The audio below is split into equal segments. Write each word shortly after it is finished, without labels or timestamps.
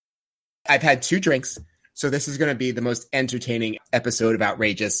I've had 2 drinks, so this is going to be the most entertaining episode of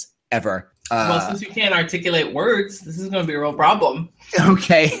Outrageous ever. Well, since you can't articulate words, this is going to be a real problem.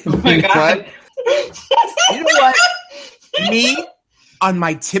 Okay. Oh my God. You know what? Me, on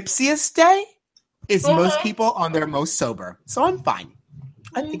my tipsiest day, is most people on their most sober. So I'm fine.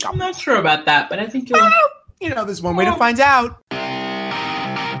 I think I'm not sure about that, but I think you'll... there's one way to find out.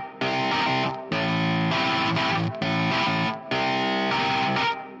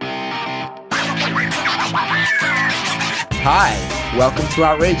 Hi, welcome to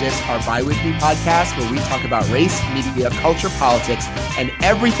Outrageous, our bi-weekly podcast where we talk about race, media, culture, politics, and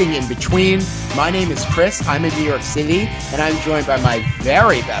everything in between. My name is Chris. I'm in New York City, and I'm joined by my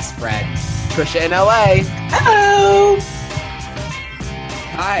very best friend, Trisha in LA. Hello!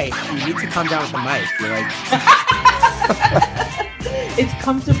 Hi, you need to calm down with the mic. You're like... It's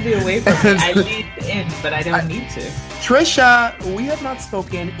comfortably away from me. I lean in, but I don't need to. Trisha, we have not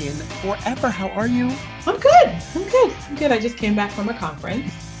spoken in forever. How are you? I'm good. I just came back from a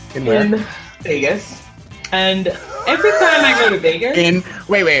conference In where? in Vegas. And every time I go to Vegas... In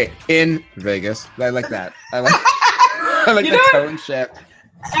Vegas. I like that. I like the tone shift.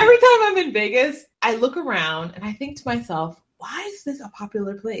 Every time I'm in Vegas, I look around and I think to myself, why is this a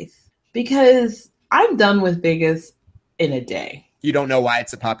popular place? Because I'm done with Vegas in a day. You don't know why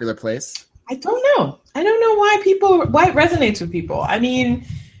it's a popular place? I don't know. I don't know why it resonates with people. I mean,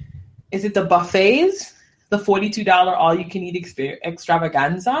 is it the buffets, the $42 all-you-can-eat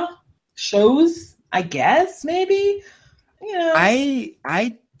extravaganza shows? I guess maybe. You know, I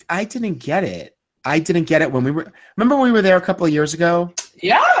didn't get it. I didn't get it when we were. Remember when we were there a couple of years ago?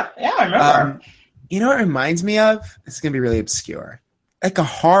 Yeah, I remember. You know what it reminds me of? This is gonna be really obscure, like a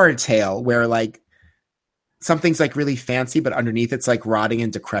horror tale where like something's like really fancy, but underneath it's like rotting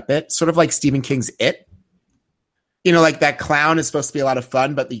and decrepit, sort of like Stephen King's It. You know, like that clown is supposed to be a lot of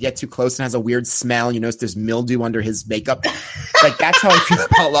fun, but you get too close and has a weird smell. And you notice there's mildew under his makeup. Like that's how I feel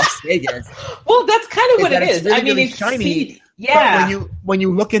about Las Vegas. Well, that's kind of what it is. Really, I mean, really it's shiny. Yeah. But when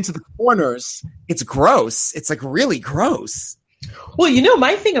you look into the corners, it's gross. It's like really gross. Well, you know,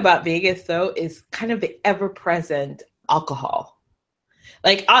 my thing about Vegas though is kind of the ever-present alcohol.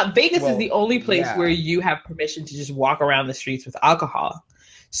 Like Vegas is the only place where you have permission to just walk around the streets with alcohol.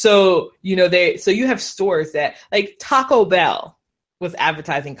 So, you know, you have stores that like Taco Bell was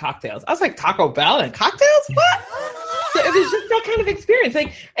advertising cocktails. I was like, Taco Bell and cocktails? What? So it was just that kind of experience.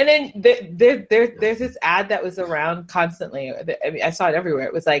 Like, and then there's this ad that was around constantly. I mean, I saw it everywhere.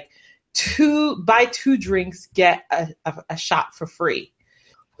 It was like buy 2 drinks, get a shot for free.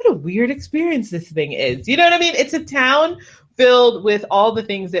 What a weird experience this thing is. You know what I mean? It's a town filled with all the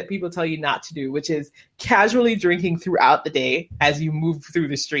things that people tell you not to do, which is casually drinking throughout the day as you move through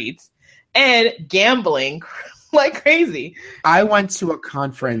the streets and gambling like crazy. I went to a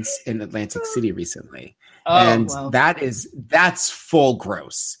conference in Atlantic City recently, that's full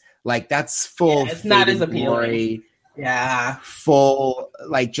gross. Like that's full. Yeah, it's not as appealing. Glory. Yeah. Full,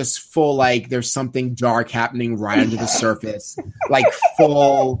 like there's something dark happening right under the surface, like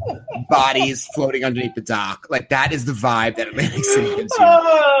full bodies floating underneath the dock. Like that is the vibe that Atlantic City gives you.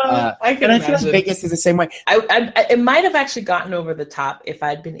 I can imagine. I feel like Vegas is the same way. It might have actually gotten over the top if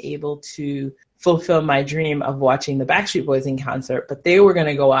I'd been able to fulfill my dream of watching the Backstreet Boys in concert, but they were going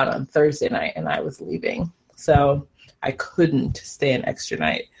to go out on Thursday night and I was leaving. So I couldn't stay an extra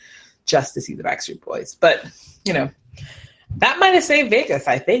night just to see the Backstreet Boys. But, you know, that might have saved Vegas,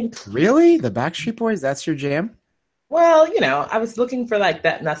 I think. Really? The Backstreet Boys? That's your jam? Well, you know, I was looking for like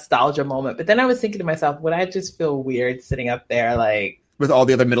that nostalgia moment, but then I was thinking to myself, would I just feel weird sitting up there like... with all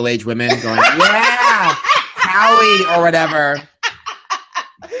the other middle-aged women going, yeah, Howie or whatever.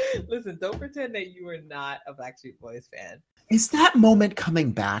 Listen, don't pretend that you are not a Backstreet Boys fan. Is that moment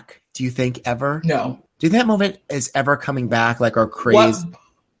coming back, do you think, ever? No. Do you think that moment is ever coming back, like our craze?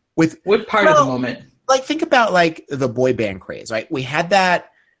 What part of the moment? Like, think about like the boy band craze, right? We had that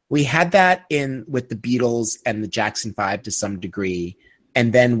in with the Beatles and the Jackson 5 to some degree,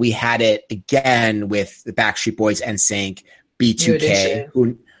 and then we had it again with the Backstreet Boys, NSYNC,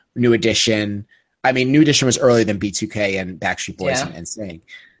 B2K, New Edition. I mean, New Edition was earlier than B2K and Backstreet Boys and NSYNC.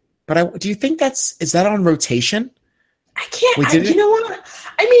 But do you think is that on rotation? I can't. You know what?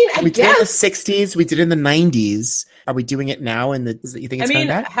 I mean, I guess. We did it in the 60s. We did it in the 90s. Are we doing it now? You think it's coming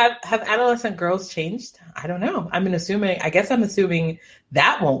back? Have adolescent girls changed? I don't know. I'm assuming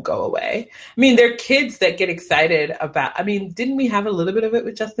that won't go away. I mean, there are kids that get excited about. I mean, didn't we have a little bit of it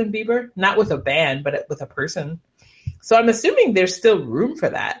with Justin Bieber? Not with a band, but with a person. So I'm assuming there's still room for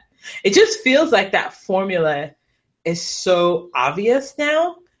that. It just feels like that formula is so obvious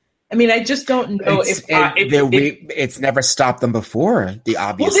now. I mean, I just don't know it's never stopped them before. The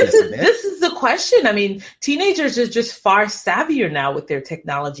obviousness of it. This is the question. I mean, teenagers are just far savvier now with their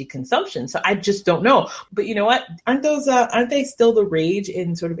technology consumption. So I just don't know. But you know what? Aren't they still the rage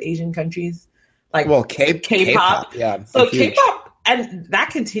in sort of Asian countries? Like, well, K-pop. Yeah. So K-pop, and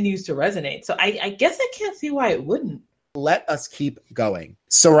that continues to resonate. So I guess I can't see why it wouldn't. Let us keep going.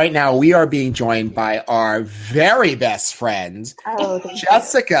 So right now we are being joined by our very best friend,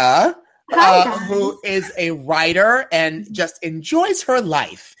 Jessica, who is a writer and just enjoys her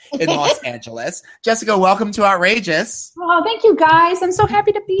life in Los Angeles. Jessica, welcome to Outrageous. Oh, thank you, guys. I'm so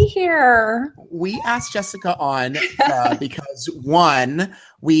happy to be here. We asked Jessica on because, one,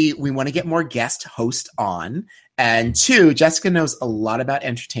 we want to get more guest hosts on. And two, Jessica knows a lot about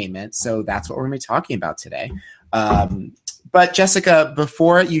entertainment. So that's what we're going to be talking about today. But Jessica,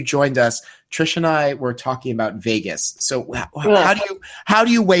 before you joined us, Trish and I were talking about Vegas. So how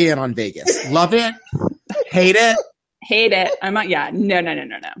do you weigh in on Vegas? Love it? Hate it? Hate it.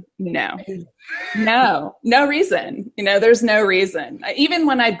 No reason. There's no reason. Even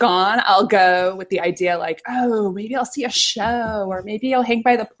when I've gone, I'll go with the idea like, oh, maybe I'll see a show or maybe I'll hang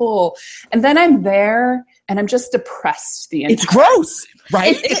by the pool. And then I'm there and I'm just depressed the entire It's gross,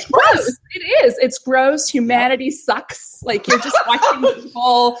 right? It's gross. It is. It's gross. Humanity sucks. Like you're just watching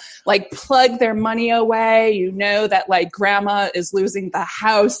people like plug their money away. You know that like grandma is losing the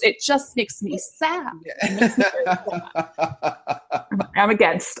house. It just makes me sad. I'm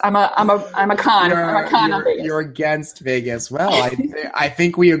against. I'm a con. I'm a con on Vegas. You're against Vegas. Well, I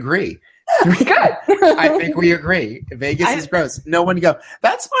think we agree. Good. I think we agree. Vegas is gross. No one go.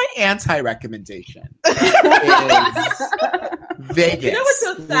 That's my anti-recommendation. Vegas. You know what's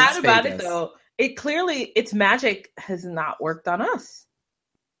so sad about it though? Its magic has not worked on us.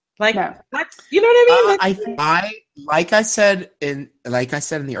 Like that's, you know what I mean? Like I said in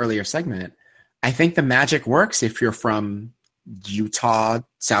the earlier segment, I think the magic works if you're from Utah,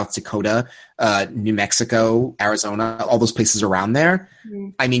 South Dakota, New Mexico, Arizona, all those places around there. Mm-hmm.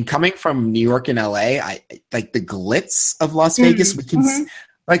 I mean, coming from New York and LA, I like the glitz of Las Vegas. We can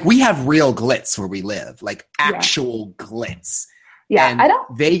we have real glitz where we live, like actual glitz. Yeah, and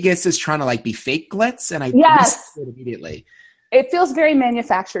Vegas is trying to like be fake glitz, and I miss it immediately. It feels very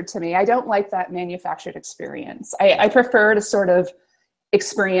manufactured to me. I don't like that manufactured experience. I prefer to sort of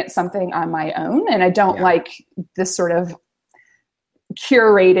experience something on my own, and I don't like this sort of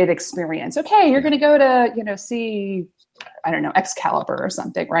curated experience. Okay, you're going to go to, see, I don't know, Excalibur or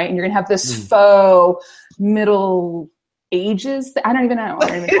something, right? And you're going to have this faux Middle Ages. I don't even know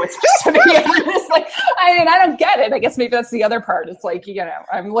what's supposed to be. I don't get it. I guess maybe that's the other part. It's like,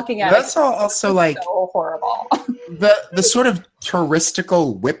 I'm looking at that's also like so horrible. the sort of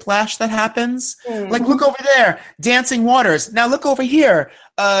touristical whiplash that happens. Like, look over there, Dancing Waters. Now look over here,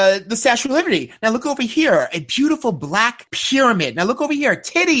 the Statue of Liberty. Now look over here, a beautiful black pyramid. Now look over here,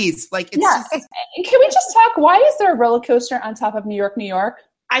 titties. Like, it's just... Can we just talk? Why is there a roller coaster on top of New York, New York?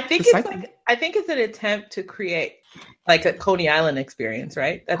 I think it's an attempt to create like a Coney Island experience,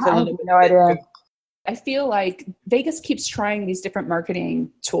 right? That's a little bit. No idea. I feel like Vegas keeps trying these different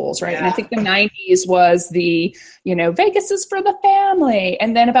marketing tools, right? Yeah. And I think the 90s was the, Vegas is for the family.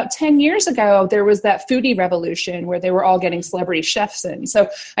 And then about 10 years ago, there was that foodie revolution where they were all getting celebrity chefs in. So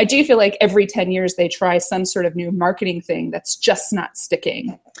I do feel like every 10 years they try some sort of new marketing thing that's just not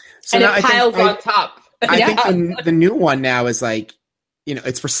sticking. So and it piles on top. I think the new one now is like,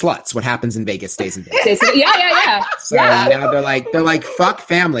 it's for sluts. What happens in Vegas stays in Vegas. Yeah. So now they're like, fuck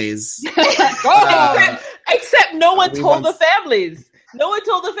families. Except no one told the families. No one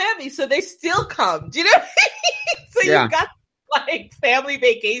told the families, so they still come. Do you know what I mean? So you've got like family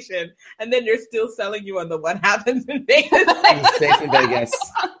vacation, and then they're still selling you on the what happens in Vegas. Stays in Vegas.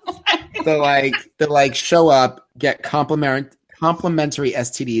 They like show up, get complimentary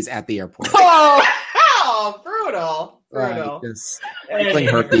STDs at the airport. Oh, brutal. Just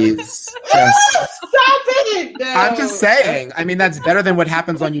herpes. Stop it! No. I'm just saying. I mean, that's better than what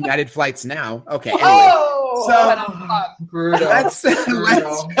happens on United flights now. Okay. Anyway. Brutal. Let's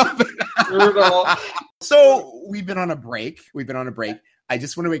brutal. So we've been on a break. I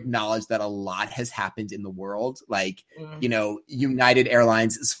just want to acknowledge that a lot has happened in the world. Like, United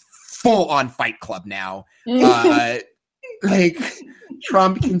Airlines is full on Fight Club now.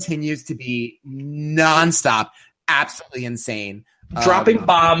 Trump continues to be nonstop. Absolutely insane. Dropping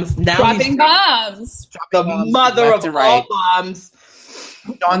bombs. Now dropping bombs. The mother of all bombs.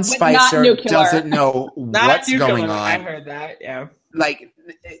 Sean Spicer doesn't know what's going on. I heard that, yeah. Like,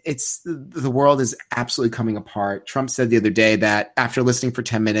 the world is absolutely coming apart. Trump said the other day that after listening for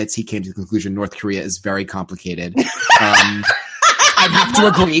 10 minutes, he came to the conclusion North Korea is very complicated. I have to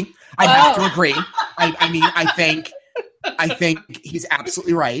agree. I have to agree. I think he's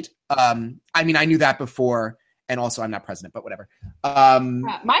absolutely right. I knew that before, and also I'm not president, but whatever.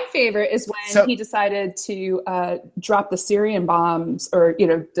 My favorite is when he decided to drop the Syrian bombs, or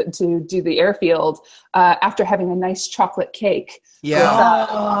to do the airfield after having a nice chocolate cake.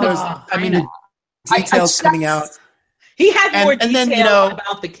 Yeah, the details coming out. He had more detail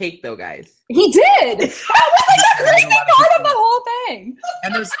about the cake, though, guys. He did. That was like the crazy part of the whole thing.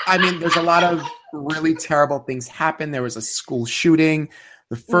 And there's a lot of really terrible things happen. There was a school shooting.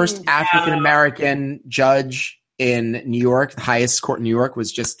 The first African American judge in New York, the highest court in New York,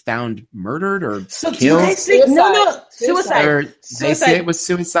 was just found murdered or killed. Suicide. They say it was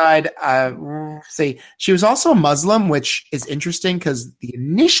suicide. She was also a Muslim, which is interesting because the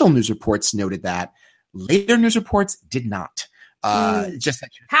initial news reports noted that. Later news reports did not. Just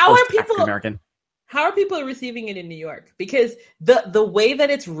how are people receiving it in New York? Because the way that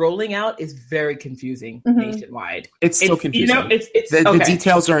it's rolling out is very confusing nationwide. It's still confusing. The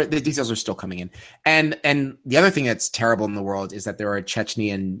details are still coming in. And the other thing that's terrible in the world is that there are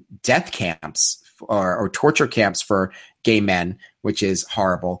Chechnyan death camps or torture camps for gay men, which is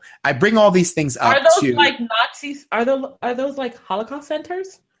horrible. I bring all these things up. Are those like Nazis? Are those like Holocaust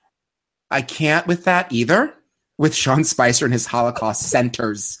centers? I can't with that either, with Sean Spicer and his Holocaust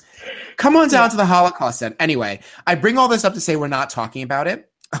centers. Come on down to the Holocaust Center. Anyway, I bring all this up to say we're not talking about it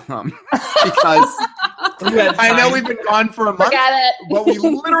because I know we've been gone for a month, but we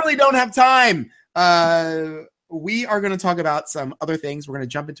literally don't have time. We are going to talk about some other things. We're going to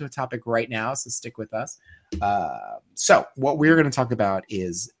jump into a topic right now, so stick with us. So what we're going to talk about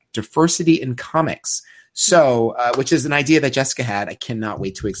is diversity in comics. So, which is an idea that Jessica had. I cannot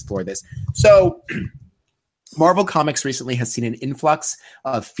wait to explore this. So, Marvel Comics recently has seen an influx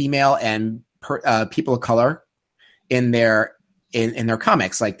of female and people of color in their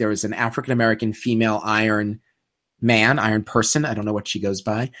comics. Like there was an African American female Iron Person. I don't know what she goes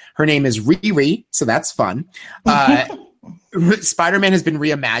by. Her name is Riri, so that's fun. Spider-Man has been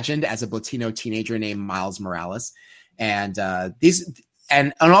reimagined as a Latino teenager named Miles Morales, and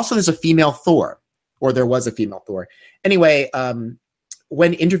also there's a female Thor. Or there was a female Thor. Anyway,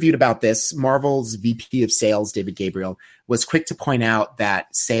 when interviewed about this, Marvel's VP of Sales, David Gabriel, was quick to point out that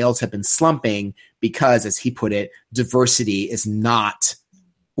sales have been slumping because, as he put it, diversity is not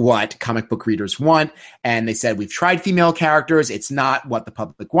what comic book readers want. And they said, we've tried female characters. It's not what the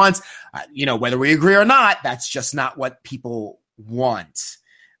public wants. Whether we agree or not, that's just not what people want.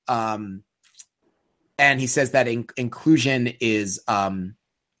 And he says that inclusion is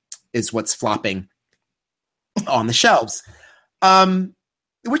what's flopping on the shelves,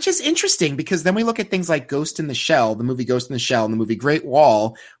 which is interesting because then we look at things like Ghost in the Shell, the movie Ghost in the Shell, and the movie Great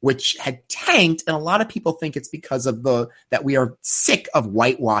Wall, which had tanked, and a lot of people think it's because of that we are sick of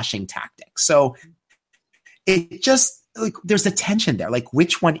whitewashing tactics. So it just there's a tension there. Like,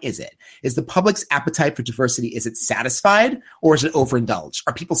 which one is it? Is the public's appetite for diversity, is it satisfied or is it overindulged?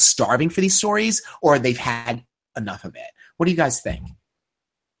 Are people starving for these stories or they've had enough of it? What do you guys think?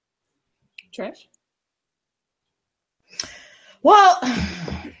 Trish? Well,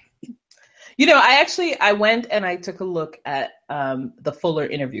 I went and I took a look at the Fuller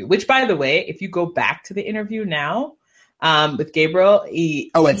interview, which, by the way, if you go back to the interview now with Gabriel,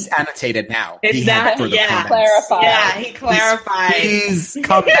 it's annotated now. It's that, yeah. Clarified. Yeah, he clarified. Please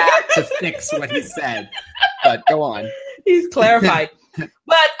come back to fix what he said. But go on. He's clarified.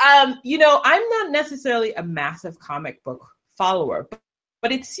 But, I'm not necessarily a massive comic book follower,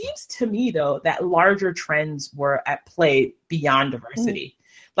 but it seems to me, though, that larger trends were at play beyond diversity.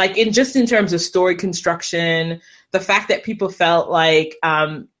 Like in terms of story construction, the fact that people felt like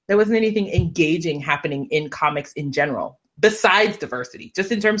there wasn't anything engaging happening in comics in general, besides diversity,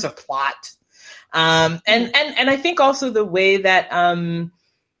 just in terms of plot. And I think also the way that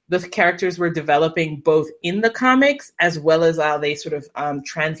the characters were developing both in the comics as well as how they sort of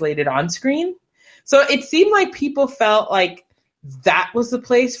translated on screen. So it seemed like people felt like that was the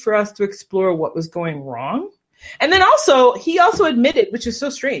place for us to explore what was going wrong. And then he also admitted, which is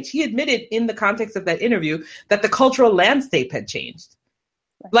so strange, he admitted in the context of that interview that the cultural landscape had changed.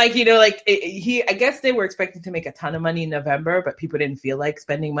 Like, I guess they were expecting to make a ton of money in November, but people didn't feel like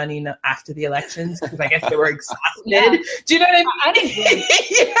spending money after the elections because I guess they were exhausted. Yeah. Do you know what I mean? I didn't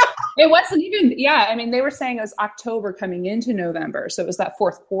yeah. It wasn't even, they were saying it was October coming into November. So it was that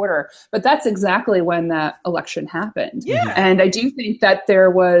fourth quarter, but that's exactly when that election happened. Yeah. And I do think that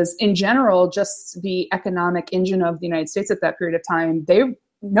there was, in general, just the economic engine of the United States at that period of time,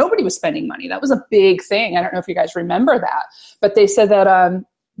 nobody was spending money. That was a big thing. I don't know if you guys remember that, but they said that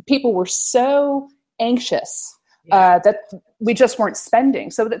people were so anxious that we just weren't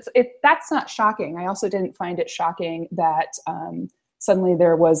spending. So that's not shocking. I also didn't find it shocking that suddenly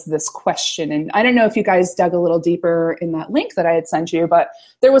there was this question. And I don't know if you guys dug a little deeper in that link that I had sent you, but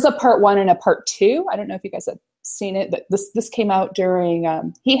there was a part 1 and a part 2. I don't know if you guys had seen it, but this came out during,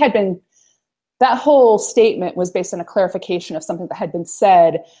 that whole statement was based on a clarification of something that had been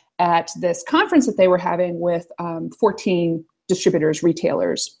said at this conference that they were having with 14 distributors,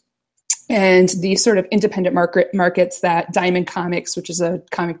 retailers, and the sort of independent markets that Diamond Comics, which is a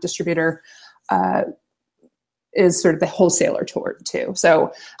comic distributor, is sort of the wholesaler to.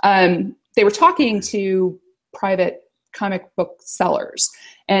 So they were talking to private comic book sellers.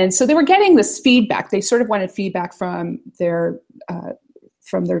 And so they were getting this feedback. They sort of wanted feedback from their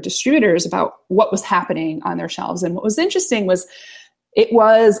distributors about what was happening on their shelves. And what was interesting was it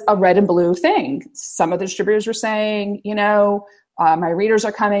was a red and blue thing. Some of the distributors were saying, my readers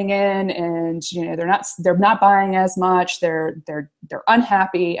are coming in and, they're not buying as much. They're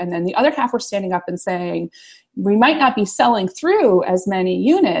unhappy. And then the other half were standing up and saying, we might not be selling through as many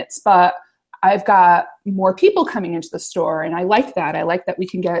units, but I've got more people coming into the store. And I like that. I like that we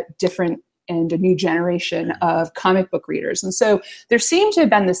can get different and a new generation of comic book readers. And so there seemed to have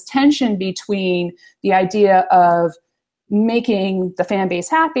been this tension between the idea of making the fan base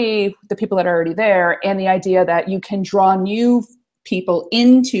happy, the people that are already there, and the idea that you can draw new people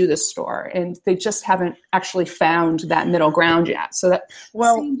into the store, and they just haven't actually found that middle ground yet. So that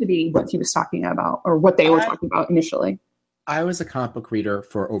seemed to be what he was talking about, or what they were talking about initially. I was a comic book reader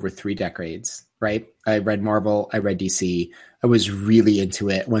for over 3 decades, right? I read Marvel, I read DC. I was really into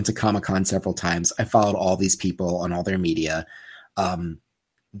it, went to Comic-Con several times. I followed all these people on all their media.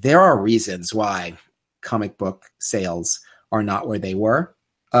 There are reasons why comic book sales are not where they were.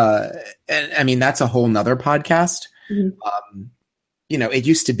 And I mean, that's a whole nother podcast. Mm-hmm. It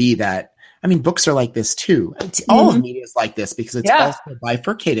used to be that, books are like this too. All of media is like this because it's also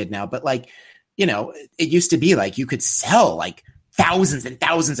bifurcated now. But it used to be like you could sell like thousands and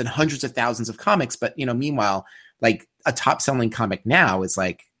thousands and hundreds of thousands of comics. But, meanwhile, like a top selling comic now is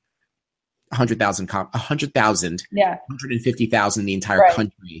like 100,000, 150,000 in the entire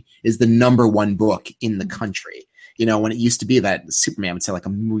country is the number one book in the country. When it used to be that Superman would sell like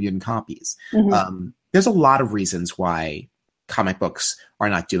 1 million copies. Mm-hmm. There's a lot of reasons why comic books are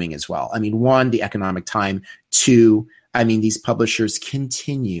not doing as well. 1, the economic time. 2, these publishers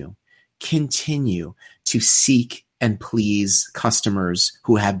continue to seek and please customers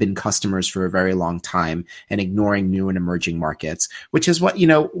who have been customers for a very long time and ignoring new and emerging markets, which is what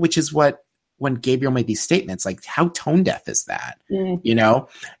when Gabriel made these statements, like how tone deaf is that,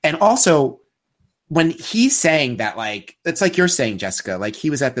 And also when he's saying that, like, it's like you're saying, Jessica, like he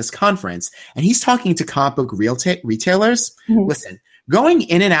was at this conference and he's talking to comic book retailers. Mm-hmm. Listen, going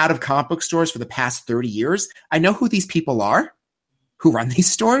in and out of comic book stores for the past 30 years, I know who these people are who run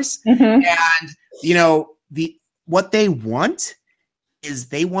these stores. Mm-hmm. And, what they want is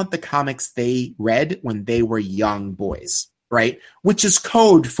they want the comics they read when they were young boys, right? Which is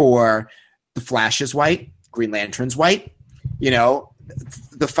code for the Flash is white, Green Lantern's white,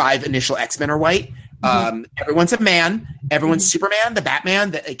 the 5 initial X-Men are white. Mm-hmm. Everyone's a man. Everyone's Superman, the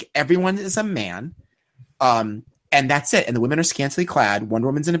Batman. Everyone is a man. And that's it. And the women are scantily clad. Wonder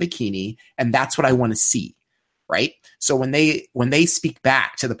Woman's in a bikini. And that's what I want to see, right? So when they speak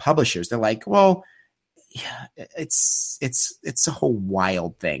back to the publishers, they're like, well, yeah, it's a whole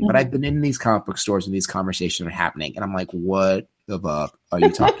wild thing. Mm-hmm. But I've been in these comic book stores and these conversations are happening. And I'm like, what the fuck are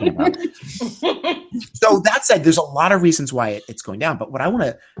you talking about? So that said, there's a lot of reasons why it's going down. But what I want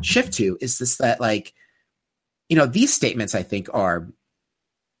to shift to is this, that these statements I think are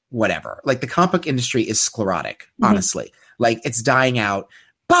whatever. Like the comic book industry is sclerotic, honestly. Mm-hmm. Like it's dying out.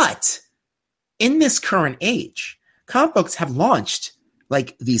 But in this current age, comic books have launched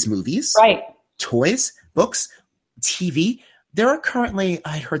like these movies, right? Toys, books, TV. There are currently,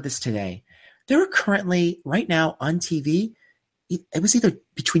 I heard this today, right now on TV, it was either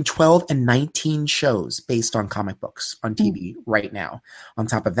between 12 and 19 shows based on comic books on TV right now. On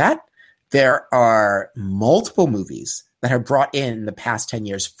top of that, there are multiple movies that have brought in the past 10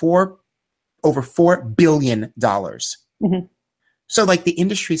 years for over $4 billion. Mm-hmm. So like the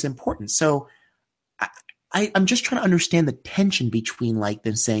industry is important. So I'm just trying to understand the tension between like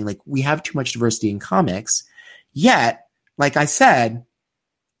them saying like we have too much diversity in comics, yet, like I said,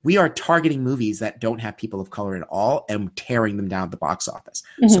 we are targeting movies that don't have people of color at all and tearing them down at the box office.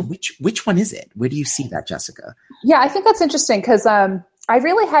 Mm-hmm. So which one is it? Where do you see that, Jessica? Yeah, I think that's interesting because I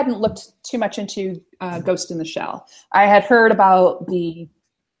really hadn't looked too much into Ghost in the Shell. I had heard about the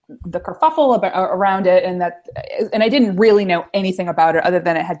the kerfuffle around it, and I didn't really know anything about it other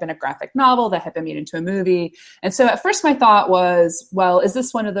than it had been a graphic novel that had been made into a movie. And so at first my thought was, well, is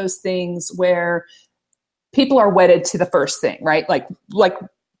this one of those things where people are wedded to the first thing, right? Like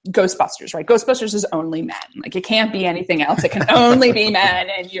Ghostbusters, right? Ghostbusters is only men. Like it can't be anything else. It can only be men,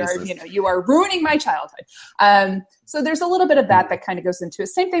 and you are ruining my childhood. So there's a little bit of that kind of goes into it.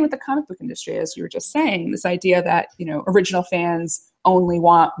 Same thing with the comic book industry, as you were just saying, this idea that, original fans only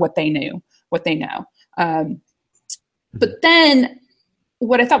want what they know. But then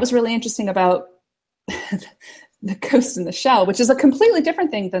what I thought was really interesting about the Ghost in the Shell, which is a completely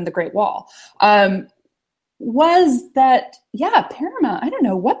different thing than the Great Wall, was that, Paramount, I don't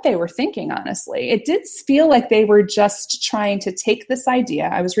know what they were thinking, honestly. It did feel like they were just trying to take this idea.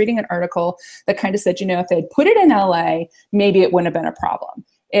 I was reading an article that kind of said, if they'd put it in LA, maybe it wouldn't have been a problem.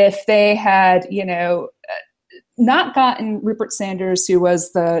 If they had, not gotten Rupert Sanders, who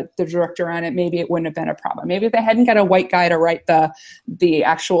was the director on it, maybe it wouldn't have been a problem. Maybe if they hadn't got a white guy to write the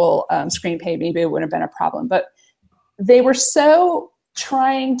actual screenplay, maybe it wouldn't have been a problem. But they were so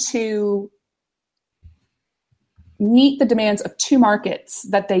trying to meet the demands of two markets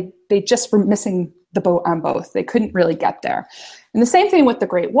that they just were missing the boat on both. They couldn't really get there. And the same thing with the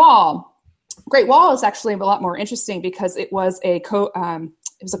Great Wall. Great Wall is actually a lot more interesting because it was a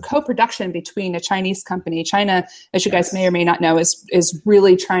co-production between a Chinese company. China, as you guys may or may not know, is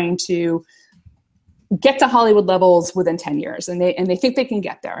really trying to get to Hollywood levels within 10 years. And they think they can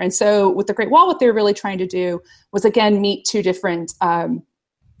get there. And so with the Great Wall, what they're really trying to do was, again, meet two different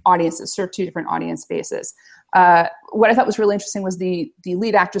audiences, serve two different audience bases. What I thought was really interesting was the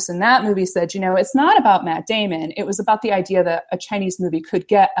lead actress in that movie said, it's not about Matt Damon. It was about the idea that a Chinese movie could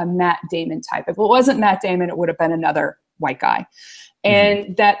get a Matt Damon type. If it wasn't Matt Damon, it would have been another white guy.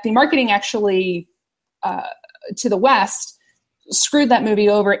 And that the marketing actually to the West screwed that movie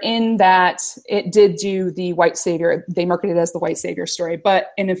over in that it did do the white savior. They marketed it as the white savior story.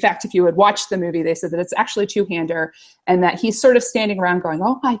 And in fact, if you had watched the movie, they said that it's actually two-hander and that he's sort of standing around going,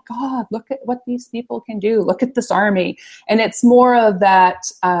 oh my God, look at what these people can do. Look at this army. And it's more of that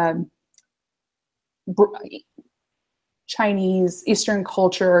Chinese Eastern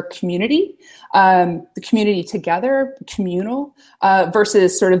culture community, the community together, communal,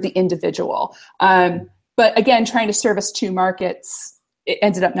 versus sort of the individual. But again, trying to service two markets, it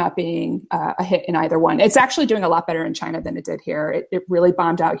ended up not being a hit in either one. It's actually doing a lot better in China than it did here. It really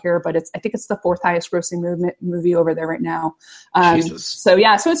bombed out here, but I think it's the fourth highest grossing movie over there right now.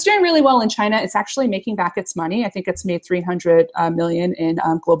 So it's doing really well in China. It's actually making back its money. I think it's made $300 million in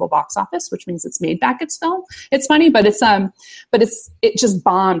global box office, which means it's made back its money, but it just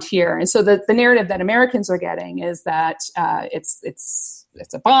bombed here. And so the narrative that Americans are getting is that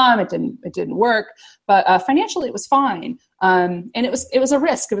it's a bomb. It didn't work, but financially it was fine. And it was a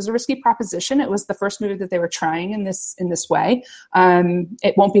risk. It was a risky proposition. It was the first movie that they were trying in this way.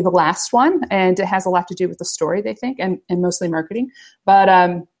 It won't be the last one, and it has a lot to do with the story, they think, and mostly marketing. But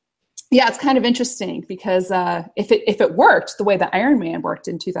it's kind of interesting because if it worked the way that Iron Man worked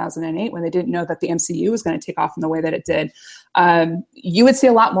in 2008, when they didn't know that the MCU was going to take off in the way that it did, you would see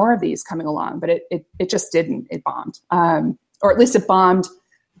a lot more of these coming along. But it just didn't. It bombed. Or at least it bombed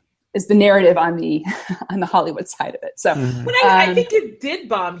is the narrative on the Hollywood side of it. So, but I think it did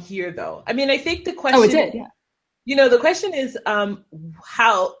bomb here, though. I mean, I think the question. Oh, it did. Yeah. The question is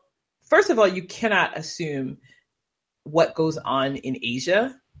how. First of all, you cannot assume what goes on in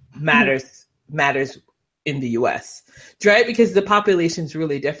Asia matters in the U.S. right? Because the population is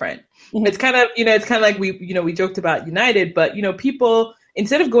really different. Mm-hmm. It's kind of like we joked about United, but people,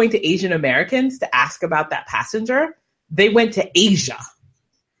 instead of going to Asian Americans to ask about that passenger, they went to Asia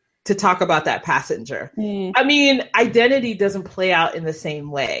to talk about that passenger. Mm. I mean, identity doesn't play out in the same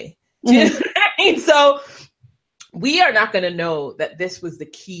way. Do you know what I mean? So we are not going to know that this was the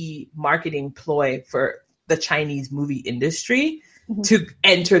key marketing ploy for the Chinese movie industry to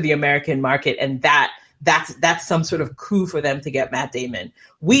enter the American market. And that's some sort of coup for them to get Matt Damon.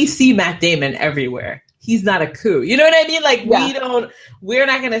 We see Matt Damon everywhere. He's not a coup. You know what I mean? Like, we're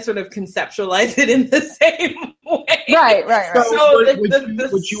not going to sort of conceptualize it in the same way. Right.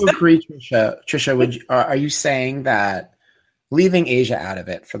 So would you agree, Trisha? Trisha, are you saying that, leaving Asia out of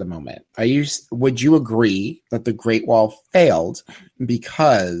it for the moment, would you agree that the Great Wall failed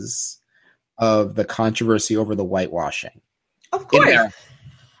because of the controversy over the whitewashing? Of course.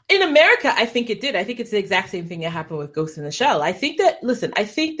 In America, I think it did. I think it's the exact same thing that happened with Ghost in the Shell. I think that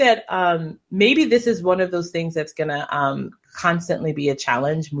maybe this is one of those things that's going to constantly be a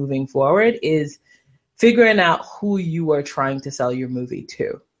challenge moving forward, is figuring out who you are trying to sell your movie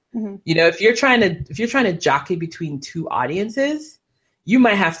to. Mm-hmm. If you're trying to jockey between two audiences, you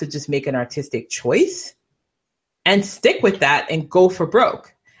might have to just make an artistic choice and stick with that and go for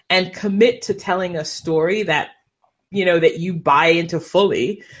broke and commit to telling a story that, you know, that you buy into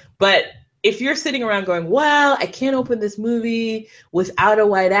fully. But if you're sitting around going, well, I can't open this movie without a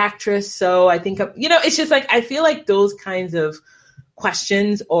white actress, so I think, it's just like, I feel like those kinds of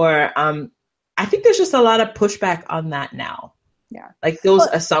questions, or I think there's just a lot of pushback on that now. Yeah. Like those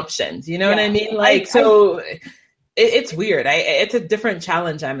assumptions, you know what I mean? Like, it's weird. It's a different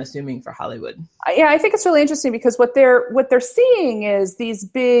challenge, I'm assuming, for Hollywood. Yeah, I think it's really interesting because what they're seeing is these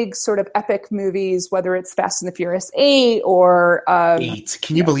big sort of epic movies, whether it's Fast and the Furious 8 or 8.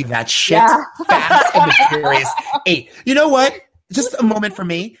 Can you believe that shit? Yeah. Fast and the Furious 8. You know what? Just a moment for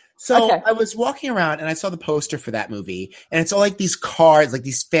me. So I was walking around and I saw the poster for that movie, and it's all like these cars, like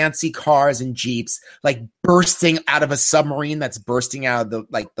these fancy cars and Jeeps, like bursting out of a submarine that's bursting out of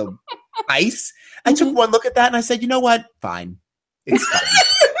the ice. I took one look at that and I said, you know what? Fine. It's fine.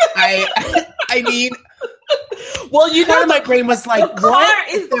 I mean, well, part of my brain was like, what?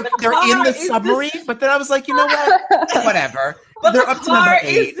 They're in the submarine? But then I was like, you know what? Whatever. But they're up to number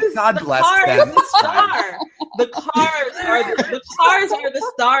 8. God bless them. The cars are the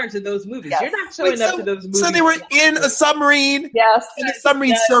stars of those movies. Yes. You're not showing up to those movies. So they were in a submarine. Yes. In a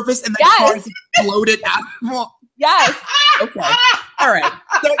submarine surface, and the cars exploded out. Yes. Okay. All right.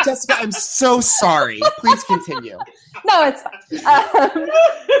 So, Jessica, I'm so sorry. Please continue. No, it's fine.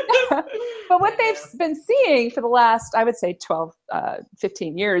 But what they've been seeing for the last, I would say 12,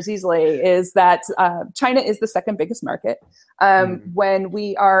 15 years easily, is that China is the second biggest market. When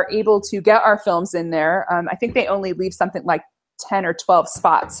we are able to get our films in there, I think they only leave something like 10 or 12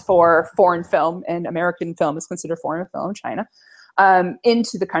 spots for foreign film, and American film is considered foreign film, China,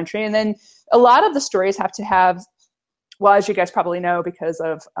 into the country. And then a lot of the stories have to have, well, as you guys probably know, because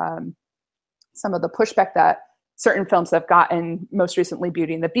of some of the pushback that certain films have gotten, most recently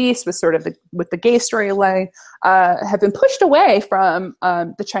Beauty and the Beast, with sort of with the gay storyline, have been pushed away from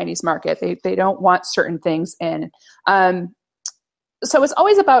the Chinese market. They don't want certain things in. So it's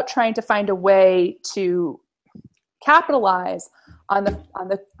always about trying to find a way to capitalize on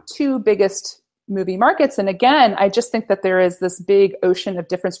the two biggest movie markets. And again, I just think that there is this big ocean of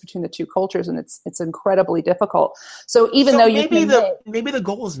difference between the two cultures, and it's incredibly difficult. So though maybe the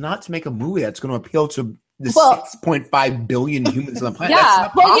goal is not to make a movie that's going to appeal to the 6.5 billion humans on the planet.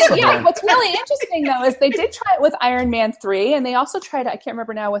 Yeah. Well, what's really interesting though is they did try it with Iron Man 3, and they also tried it, I can't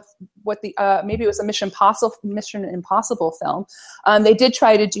remember now, with what the maybe it was a Mission Impossible film. They did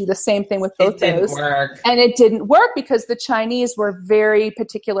try to do the same thing with both those, and it didn't work because the Chinese were very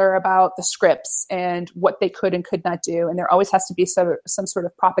particular about the scripts and what they could and could not do, and there always has to be some sort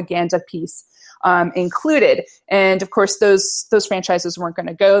of propaganda piece included. And of course, those franchises weren't going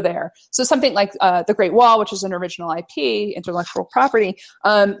to go there. So something like The Great Wall, which is an original IP, intellectual property,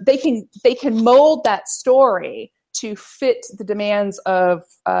 they can mold that story to fit the demands of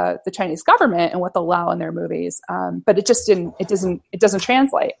the Chinese government and what they'll allow in their movies. But it doesn't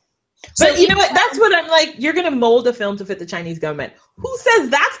translate. But you know what? That's what I'm like. You're going to mold a film to fit the Chinese government. Who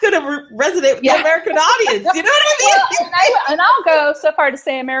says that's going to resonate with the American audience? You know what I mean? Well, and I'll go so far to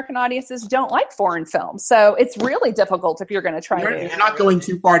say American audiences don't like foreign films. So it's really difficult if you're going to try to. You're not going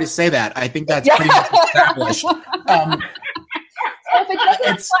too far to say that. I think that's pretty much established.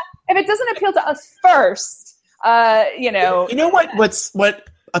 If it doesn't appeal to us first, You know what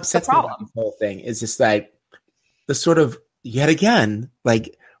upsets me about the whole thing is just that the sort of, yet again,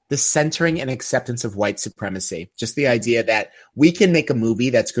 like, the centering and acceptance of white supremacy. Just the idea that we can make a movie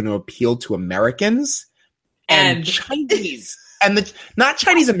that's going to appeal to Americans and Chinese. And not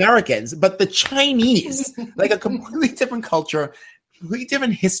Chinese Americans, but the Chinese. Like a completely different culture, completely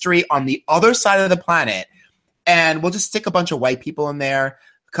different history on the other side of the planet. And we'll just stick a bunch of white people in there,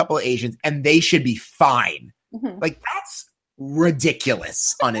 a couple of Asians, and they should be fine. Mm-hmm. Like, that's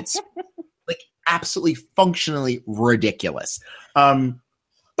ridiculous on its, like, absolutely functionally ridiculous.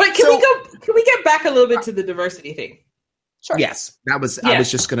 But can we get back a little bit to the diversity thing? Sure. Yes. I was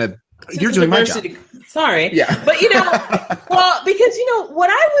just going to, you're doing diversity. My job. Sorry. Yeah. But well, because what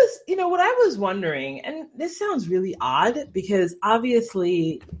I was wondering, and this sounds really odd because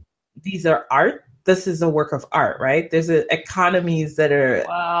obviously these are art. This is a work of art, right? There's economies that are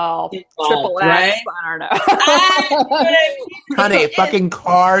triple X, right? I don't know. Honey, fucking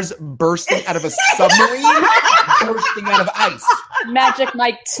cars bursting out of a submarine, bursting out of ice. Magic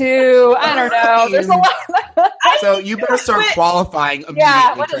Mike 2. I don't know. There's a lot. So you better start qualifying immediately.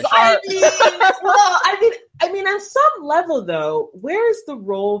 Yeah, what is art? I mean, on some level, though, where's the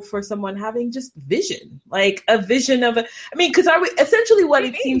role for someone having just vision? Like a vision of because essentially what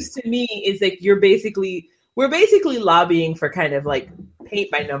it seems to me is like we're basically lobbying for kind of like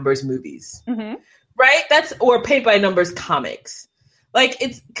paint by numbers movies, right? Or paint by numbers comics. Like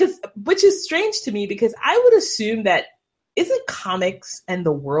which is strange to me because I would assume that isn't comics and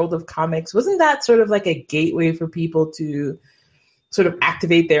the world of comics, wasn't that sort of like a gateway for people to sort of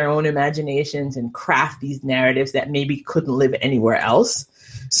activate their own imaginations and craft these narratives that maybe couldn't live anywhere else?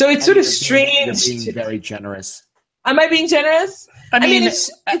 So it's sort of strange. You're being very generous. Am I being generous? I mean,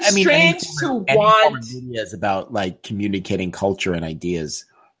 it's strange to want. Media is about like communicating culture and ideas.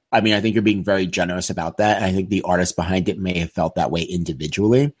 I mean, I think you're being very generous about that. And I think the artists behind it may have felt that way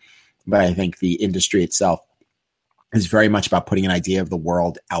individually, but I think the industry itself is very much about putting an idea of the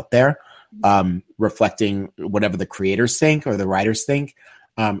world out there, reflecting whatever the creators think or the writers think.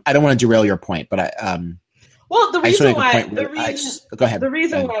 I don't want to derail your point, but the reason why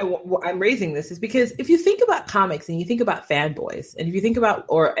I'm raising this is because if you think about comics and you think about fanboys and if you think about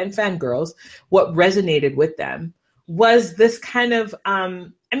and fangirls, what resonated with them was this kind of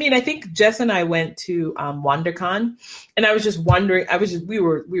I think Jess and I went to WonderCon, and I was just wondering. We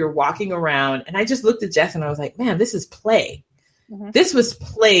were walking around, and I just looked at Jess, and I was like, "Man, this is play. Mm-hmm. This was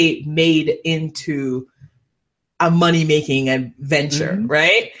play made into a money-making venture,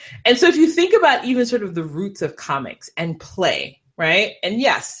 right?" And so, if you think about even sort of the roots of comics and play, right? And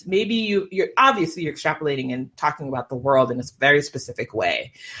yes, maybe you're obviously extrapolating and talking about the world in a very specific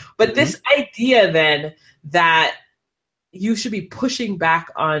way, but this idea then that you should be pushing back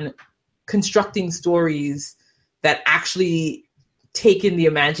on constructing stories that actually take in the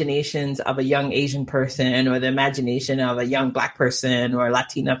imaginations of a young Asian person or the imagination of a young Black person or a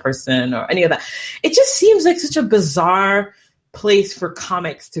Latina person or any of that. It just seems like such a bizarre place for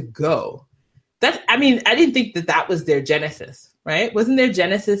comics to go. I didn't think that was their genesis, right? Wasn't their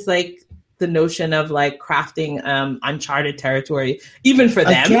genesis like the notion of like crafting uncharted territory, even for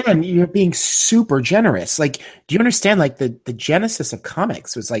them? Again, you're being super generous. Like, do you understand? Like the genesis of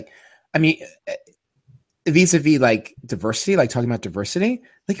comics was like, vis-a-vis like diversity, like talking about diversity,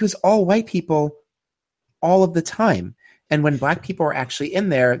 like it was all white people all of the time. And when Black people were actually in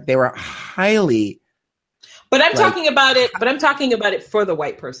there, they were highly. But I'm talking about it for the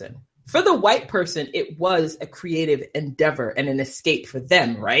white person. For the white person, it was a creative endeavor and an escape for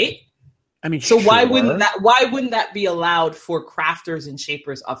them, right? So sure. why wouldn't that be allowed for crafters and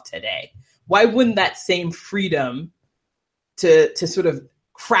shapers of today? Why wouldn't that same freedom to sort of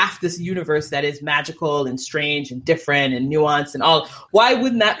craft this universe that is magical and strange and different and nuanced and all, why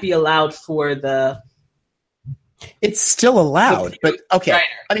wouldn't that be allowed for the... It's still allowed, but okay.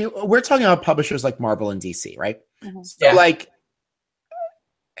 Writer? We're talking about publishers like Marvel and DC, right? Mm-hmm. So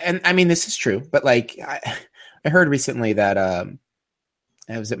this is true, but like I heard recently that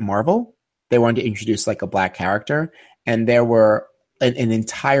was it Marvel? They wanted to introduce like a Black character, and there were an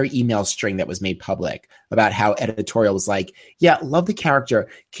entire email string that was made public about how editorial was like, yeah, love the character.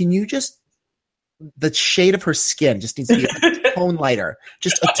 Can you the shade of her skin just needs to be a tone lighter,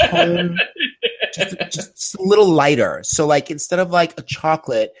 just a tone, just a little lighter. So like, instead of like a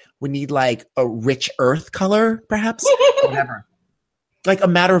chocolate, we need like a rich earth color, perhaps, whatever. Like a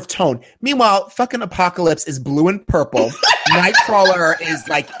matter of tone. Meanwhile, fucking Apocalypse is blue and purple. Nightcrawler is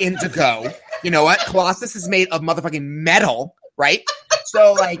like indigo. You know what? Colossus is made of motherfucking metal, right?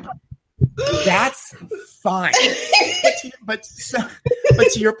 So like, that's fine. But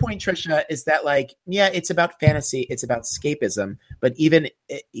to your point, Trisha, is that like, yeah, it's about fantasy, it's about escapism, but even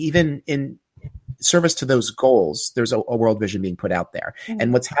in service to those goals, there's a world vision being put out there. Mm-hmm.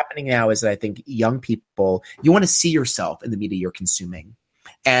 And what's happening now is that I think young people, you want to see yourself in the media you're consuming.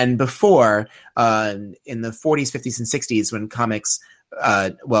 And before, in the 40s, 50s, and 60s, when comics,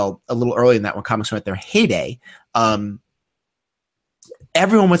 a little earlier than that, when comics were at their heyday,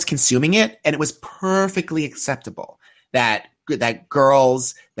 everyone was consuming it, and it was perfectly acceptable that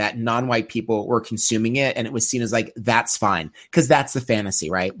girls, that non-white people were consuming it, and it was seen as like, that's fine, because that's the fantasy,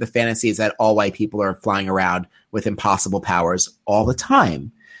 right? The fantasy is that all white people are flying around with impossible powers all the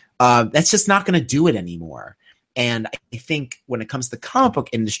time. That's just not going to do it anymore. And I think when it comes to the comic book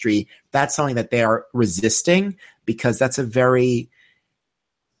industry, that's something that they are resisting, because that's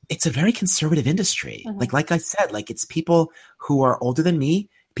it's a very conservative industry. Mm-hmm. Like I said, like it's people who are older than me,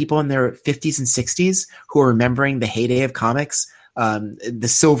 people in their 50s and 60s who are remembering the heyday of comics, the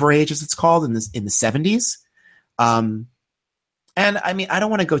Silver Age, as it's called, in the 70s. And I don't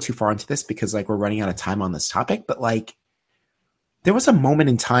want to go too far into this because like we're running out of time on this topic, but like there was a moment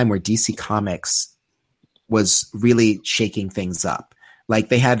in time where DC Comics was really shaking things up. Like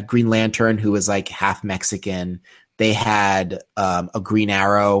they had Green Lantern, who was like half Mexican. They had a Green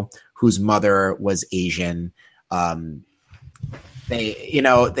Arrow whose mother was Asian.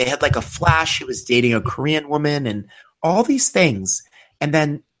 They had like a Flash who was dating a Korean woman, and all these things. And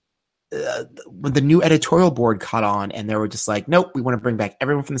then when the new editorial board caught on and they were just like, nope, we want to bring back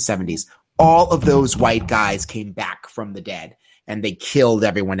everyone from the 70s. All of those white guys came back from the dead and they killed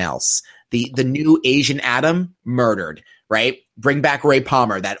everyone else. The new Asian Adam murdered, right? Bring back Ray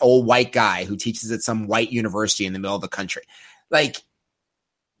Palmer, that old white guy who teaches at some white university in the middle of the country. Like,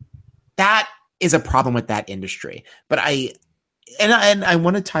 that is a problem with that industry. But I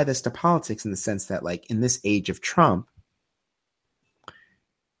want to tie this to politics in the sense that, like, in this age of Trump,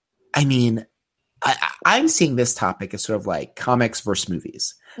 I mean, I'm seeing this topic as sort of like comics versus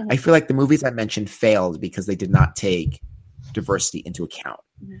movies. Mm-hmm. I feel like the movies I mentioned failed because they did not take diversity into account.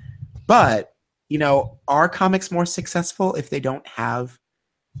 Mm-hmm. But, you know, are comics more successful if they don't have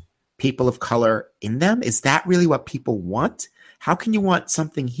people of color in them? Is that really what people want? How can you want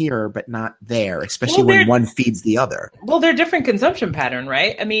something here but not there, especially when one feeds the other? Well, they're different consumption pattern,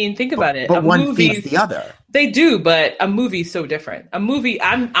 right? I mean, think about it. But one feeds the other. They do, but a movie's so different. A movie,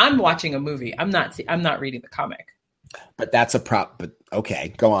 I'm watching a movie. I'm not reading the comic. But that's a prop. But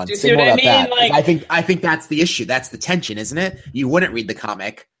okay, go on. Say more about that. Like, I think that's the issue. That's the tension, isn't it? You wouldn't read the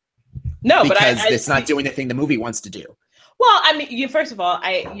comic. No, because it's not doing the thing the movie wants to do. Well, I mean, first of all,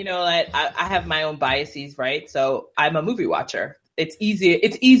 I have my own biases, right? So I'm a movie watcher. It's easier.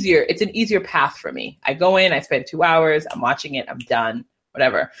 It's an easier path for me. I go in, I spend 2 hours, I'm watching it, I'm done,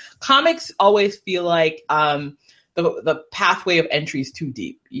 whatever. Comics always feel like the pathway of entry is too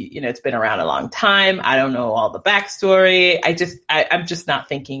deep. You know, it's been around a long time. I don't know all the backstory. I'm just not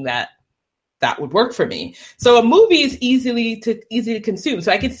thinking that would work for me. So a movie is easy to consume.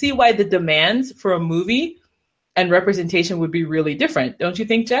 So I can see why the demands for a movie and representation would be really different. Don't you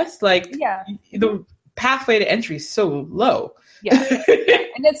think, Jess? Like, yeah, the pathway to entry is so low. Yeah.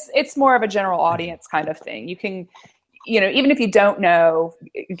 And it's more of a general audience kind of thing. You can, you know, even if you don't know,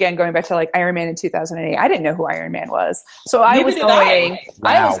 again, going back to like Iron Man in 2008, I didn't know who Iron Man was. So I was going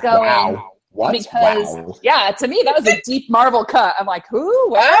because yeah, to me that was a deep Marvel cut. I'm like,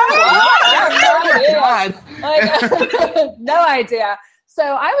 who? I have no idea. No idea. So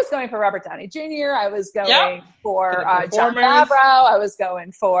I was going for Robert Downey Jr. I was going for Jon Favreau. I was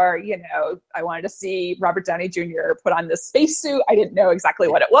going for, you know, I wanted to see Robert Downey Jr. put on this spacesuit. I didn't know exactly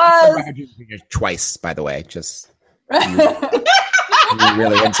what it was. Robert Downey Jr. twice, by the way, just you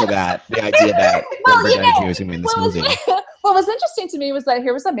really into that, the idea that Robert Downey Jr. was going to be in this movie. What was interesting to me was that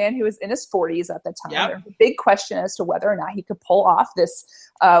here was a man who was in his 40s at the time. Yep. There was a big question as to whether or not he could pull off this,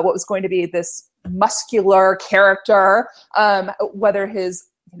 what was going to be this muscular character, whether his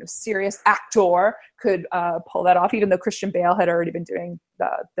serious actor could pull that off, even though Christian Bale had already been doing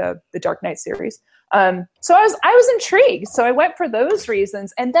the Dark Knight series. So I was intrigued. So I went for those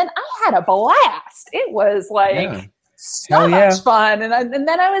reasons, and then I had a blast. It was like so much fun, and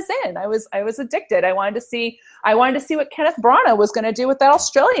then I was in. I was addicted. I wanted to see what Kenneth Branagh was going to do with that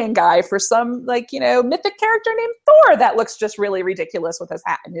Australian guy for some mythic character named Thor that looks just really ridiculous with his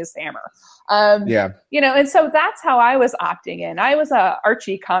hat and his hammer. And so that's how I was opting in. I was a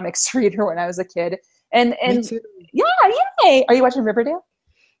Archie comics reader when I was a kid, and yay! Are you watching Riverdale?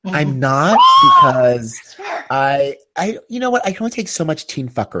 I'm not because I you know what, I can only take so much teen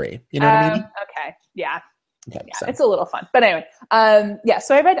fuckery. You know what I mean? Okay, yeah. It's a little fun, but anyway,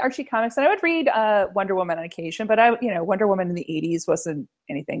 so I read Archie comics, and I would read Wonder Woman on occasion, but Wonder Woman in the 80s wasn't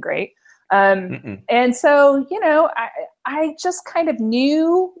anything great. And so, I just kind of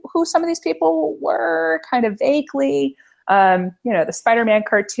knew who some of these people were kind of vaguely, the Spider-Man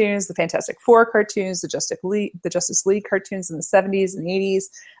cartoons, the Fantastic Four cartoons, the Justice League cartoons in the 70s and 80s.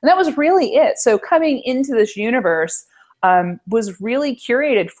 And that was really it. So coming into this universe was really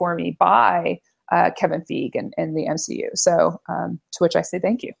curated for me by Kevin Feige and the MCU. So to which I say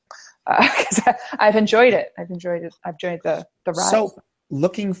thank you. Because I've enjoyed it. I've enjoyed the ride. So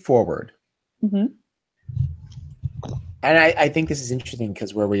looking forward, and I think this is interesting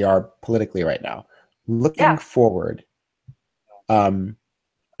because where we are politically right now, looking forward, and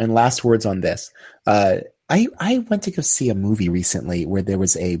last words on this, I went to go see a movie recently where there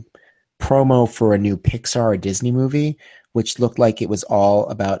was a promo for a new Pixar or Disney movie, which looked like it was all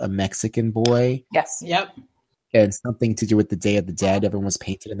about a Mexican boy. Yes. Yep. And something to do with the Day of the Dead. Everyone was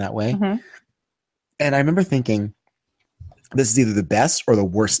painted in that way. Mm-hmm. And I remember thinking, this is either the best or the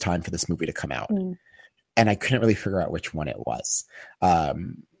worst time for this movie to come out. Mm. And I couldn't really figure out which one it was.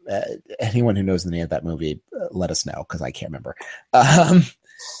 Anyone who knows the name of that movie, let us know, because I can't remember.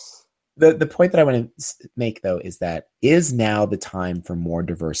 The point that I want to make, though, is now the time for more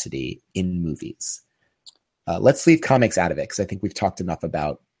diversity in movies. Let's leave comics out of it, because I think we've talked enough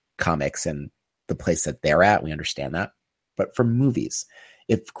about comics and the place that they're at. We understand that. But for movies,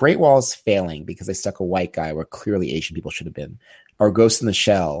 if Great Wall is failing because they stuck a white guy where clearly Asian people should have been, or Ghost in the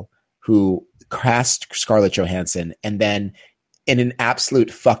Shell, who cast Scarlett Johansson and then in an absolute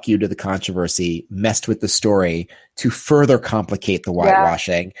fuck you to the controversy, messed with the story to further complicate the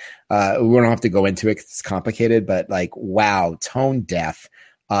whitewashing. Yeah. We don't have to go into it because it's complicated, but like, wow, tone deaf.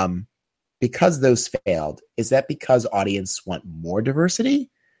 Because those failed, is that because audience want more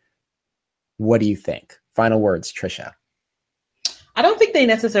diversity? What do you think? Final words, Trisha. I don't think they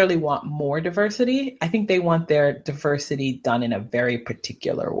necessarily want more diversity. I think they want their diversity done in a very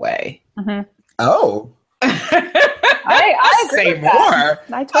particular way. Mm-hmm. Oh. I agree. Say more.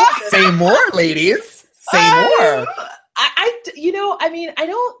 I told you. Say more, ladies. Say more. I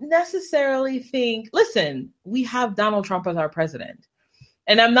don't necessarily think, listen, we have Donald Trump as our president.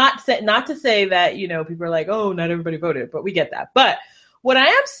 And I'm not to say that, people are like, oh, not everybody voted, but we get that. But what I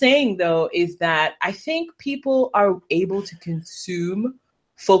am saying, though, is that I think people are able to consume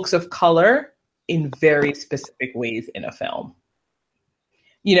folks of color in very specific ways in a film.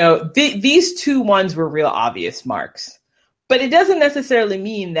 These two ones were real obvious marks, but it doesn't necessarily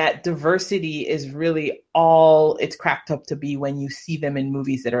mean that diversity is really all it's cracked up to be when you see them in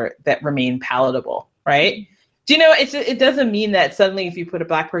movies that remain palatable, right? It doesn't mean that suddenly if you put a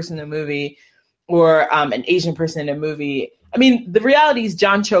Black person in a movie or an Asian person in a movie, I mean, the reality is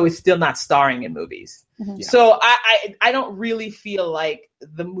John Cho is still not starring in movies. Mm-hmm. Yeah. So I don't really feel like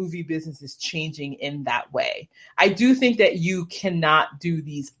the movie business is changing in that way. I do think that you cannot do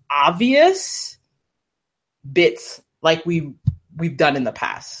these obvious bits like we've done in the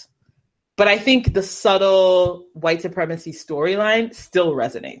past. But I think the subtle white supremacy storyline still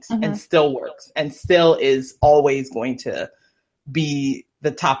resonates mm-hmm. and still works and still is always going to be the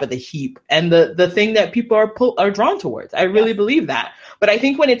top of the heap and the thing that people are drawn towards. I really believe that. But I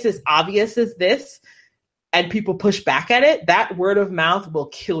think when it's as obvious as this and people push back at it, that word of mouth will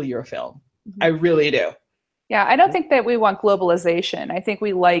kill your film. Mm-hmm. I really do. Yeah, I don't think that we want globalization. I think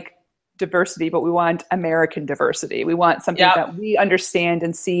we like diversity, but we want American diversity. We want something that we understand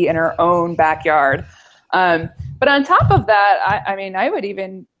and see in our own backyard. But on top of that, I would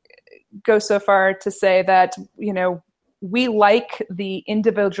even go so far to say that, we like the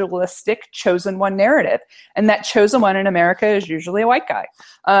individualistic chosen one narrative, and that chosen one in America is usually a white guy.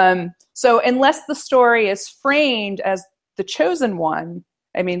 So unless the story is framed as the chosen one,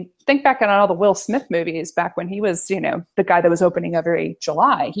 I mean, think back on all the Will Smith movies back when he was, the guy that was opening every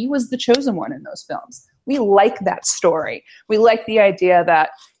July. He was the chosen one in those films. We like that story. We like the idea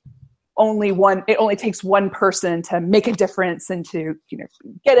that it only takes one person to make a difference and to,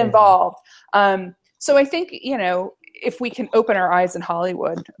 get involved. So I think, if we can open our eyes in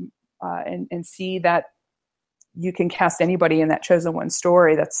Hollywood and see that you can cast anybody in that chosen one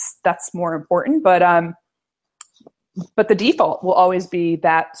story, that's more important. But the default will always be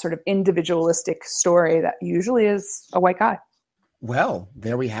that sort of individualistic story that usually is a white guy. Well,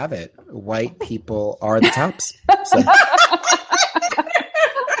 there we have it. White people are the tops. So.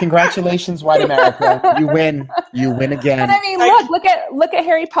 Congratulations, white America. You win. You win again. And I mean, look at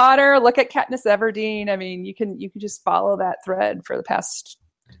Harry Potter, look at Katniss Everdeen. I mean, you can just follow that thread for the past.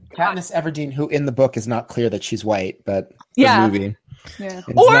 Katniss Everdeen, who in the book is not clear that she's white, but the movie. Yeah.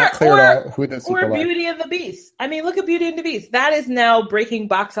 It's not clear at all who those people are. Or Beauty and the Beast. I mean, look at Beauty and the Beast. That is now breaking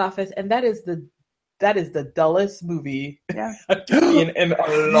box office, and that is the dullest movie in a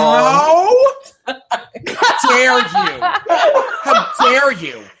long How dare you? How dare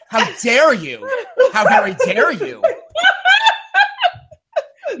you? How dare you? How very dare you?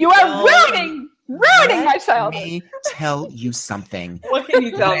 You are ruining my childhood. Let me tell you something. What can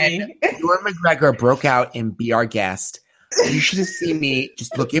you tell me? Ewan McGregor broke out in Be Our Guest. You should have seen me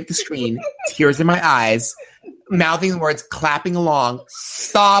just looking at the screen, tears in my eyes, mouthing the words, clapping along,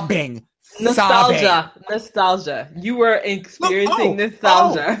 sobbing. Nostalgia. You were experiencing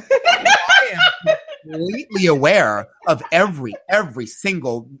nostalgia. I am completely aware of every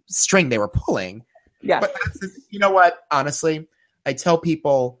single string they were pulling. Yeah. But you know what? Honestly, I tell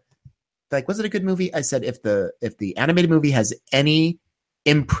people, like, was it a good movie? I said, if the animated movie has any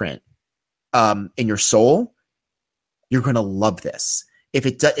imprint in your soul, you're gonna love this. If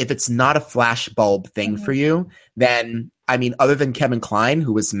it's not a flashbulb thing for you, then I mean, other than Kevin Kline,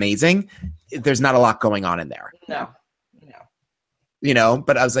 who was amazing, there's not a lot going on in there. No.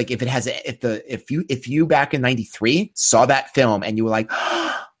 But I was like, if you back in '93 saw that film and you were like,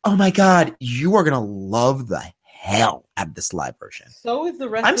 oh my God, you are gonna love the hell out of this live version. So is the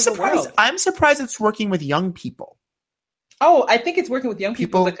rest of the world. I'm surprised it's working with young people. Oh, I think it's working with young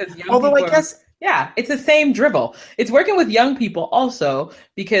people because young people. I guess. Yeah, it's the same drivel. It's working with young people also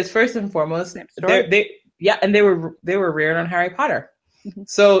because first and foremost, they were reared on Harry Potter.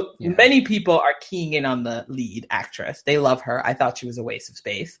 So many people are keying in on the lead actress. They love her. I thought she was a waste of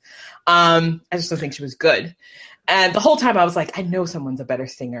space. I just don't think she was good. And the whole time I was like, I know someone's a better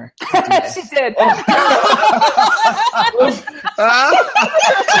singer. She did.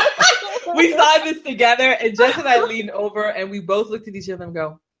 We saw this together, and Jess and I leaned over, and we both looked at each other and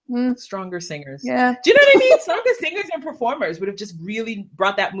go, stronger singers. Yeah. Do you know what I mean? Stronger singers and performers would have just really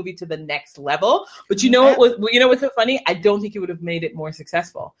brought that movie to the next level. But you know what's so funny? I don't think it would have made it more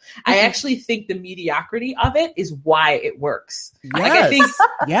successful. I actually think the mediocrity of it is why it works. Yes. Like, I think,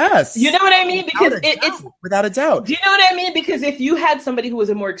 yes. You know what I mean? Because it's without a doubt. Do you know what I mean? Because if you had somebody who was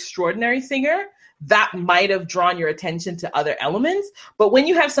a more extraordinary singer, that might have drawn your attention to other elements. But when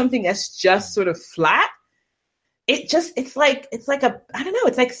you have something that's just sort of flat, it's like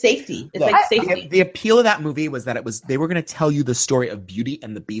safety. It's like safety. The appeal of that movie was that they were going to tell you the story of Beauty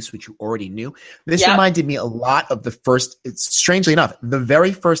and the Beast, which you already knew. This reminded me a lot of strangely enough, the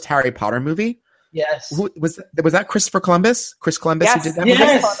very first Harry Potter movie. Yes. Was that Christopher Columbus? Chris Columbus who did that movie?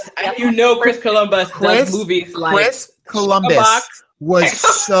 Yes. And Chris Columbus does movies like Chris Columbus was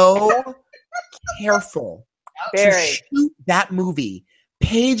so careful to shoot that movie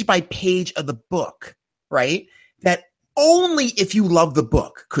page by page of the book, right? That only if you love the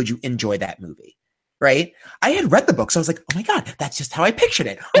book could you enjoy that movie, right? I had read the book, so I was like, oh my God, that's just how I pictured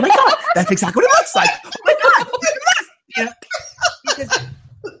it. Oh my God, that's exactly what it looks like. Oh my God, look at this. You know? Because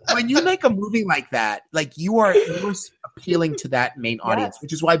when you make a movie like that, like you're appealing to that main audience,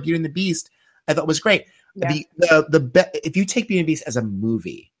 which is why Beauty and the Beast I thought was great. Yeah. If you take Beauty and the Beast as a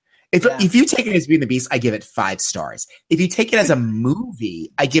movie, if you take it as Beauty and the Beast, I give it 5 stars. If you take it as a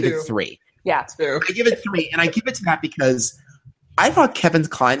movie, I give it 3. Yeah, true. I give it 3, and I give it to that because I thought Kevin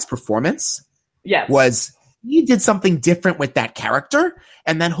Kline's performance he did something different with that character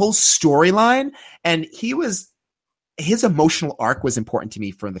and that whole storyline, and his emotional arc was important to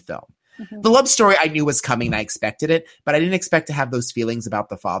me for the film. Mm-hmm. The love story I knew was coming, and I expected it, but I didn't expect to have those feelings about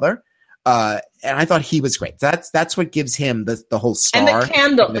the father. And I thought he was great. That's what gives him the whole star.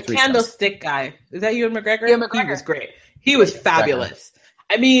 And the candlestick guy. Is that Ewan McGregor? Ewan McGregor. He was great. He was fabulous.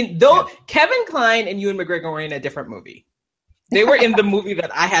 I mean, Kevin Kline and Ewan McGregor were in a different movie. They were in the movie that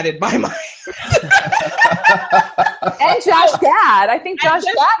I had in my mind. And Josh Gad. I think Josh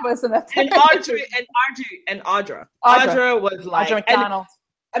Gad was in the and Audra. Audra was like Audra McDonald.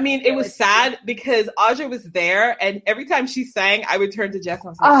 It was sad because Audra was there, and every time she sang, I would turn to Jess and I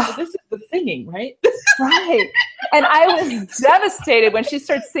was like, so this is the singing, right? Right. And I was devastated when she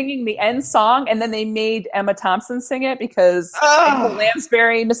started singing the end song, and then they made Emma Thompson sing it because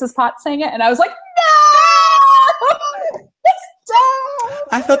Lansbury, Mrs. Potts sang it, and I was like, no!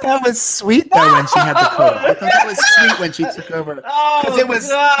 I thought that was sweet though when she had the coda. I thought that was sweet when she took over because it was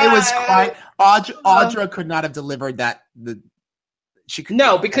quite. Audra could not have delivered that. She could,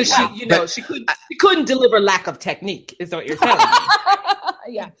 because she couldn't deliver lack of technique. Is what you're telling me?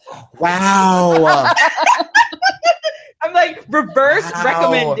 Yeah. Wow. I'm like reverse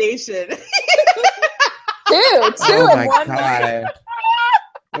recommendation. Two in one. God.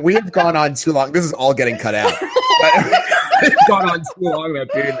 We have gone on too long. This is all getting cut out. We've gone on too long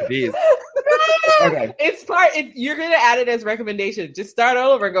about Beauty and the Beast. Okay. If you're gonna add it as recommendation, just start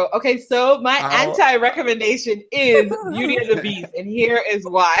over and go, okay, so my anti-recommendation is Beauty and the Beast, and here is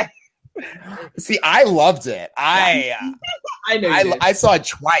why. See, I loved it. I saw it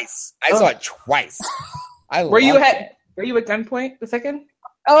twice. Were you at gunpoint the second?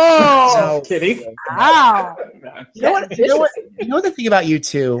 Oh, no, kidding. Wow. You know the thing about you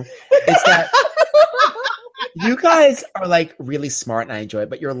two is that you guys are like really smart and I enjoy it,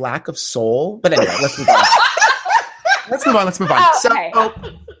 but your lack of soul. But anyway, let's move on. Let's move on. Okay.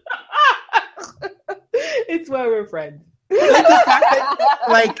 It's why we're friends. The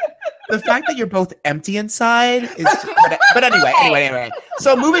fact that you're both empty inside is. But anyway.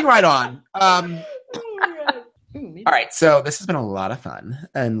 So moving right on. All right, so this has been a lot of fun,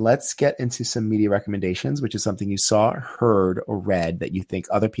 and let's get into some media recommendations, which is something you saw, heard, or read that you think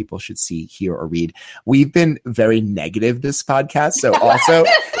other people should see, hear, or read. We've been very negative this podcast, so also,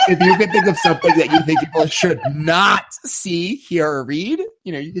 if you can think of something that you think people should not see, hear, or read,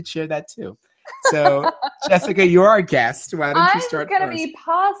 you could share that too. So, Jessica, you're our guest. Why don't you start first? I'm going to be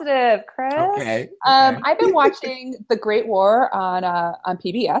positive, Chris. Okay. I've been watching The Great War on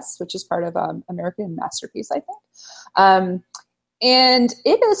PBS, which is part of American Masterpiece, I think. And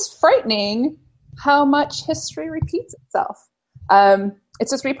it is frightening how much history repeats itself.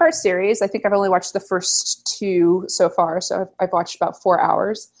 It's a 3-part series. I think I've only watched the first 2 so far, so I've watched about 4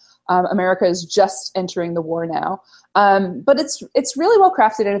 hours. America is just entering the war now. But it's really well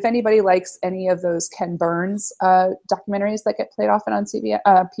crafted. And if anybody likes any of those Ken Burns documentaries that get played often on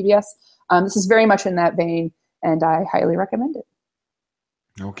PBS, this is very much in that vein, and I highly recommend it.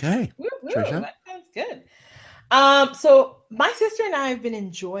 Okay. Trisha? That sounds good. So my sister and I have been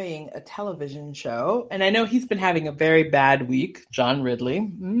enjoying a television show, and I know he's been having a very bad week, John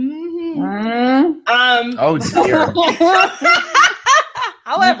Ridley. Oh dear.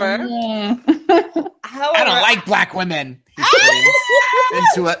 However, I don't like black women. He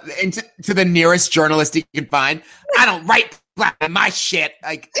screams into the nearest journalist he can find. I don't write black in my shit.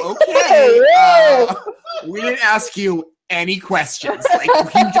 Like, okay, we didn't ask you any questions. Like,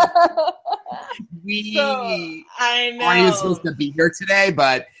 we I know. aren't even supposed to be here today,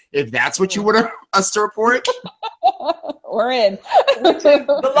 but if that's what you want us to report, we're in.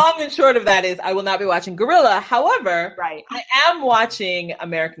 The long and short of that is I will not be watching Gorilla. However, right. I am watching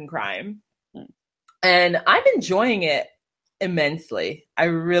American Crime, and I'm enjoying it immensely. I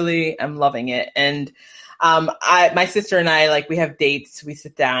really am loving it. And my sister and I, like, we have dates, we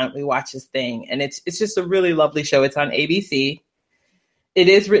sit down, we watch this thing, and it's just a really lovely show. It's on ABC. It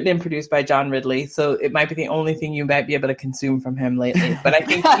is written and produced by John Ridley, so it might be the only thing you might be able to consume from him lately. But I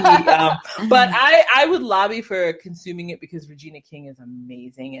think but I would lobby for consuming it because Regina King is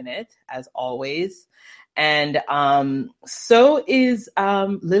amazing in it, as always. And so is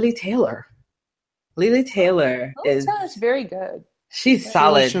Lily Taylor. Lily Taylor is very good. She's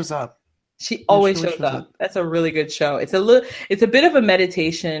solid. She shows up. She always shows up. That's a really good show. It's a bit of a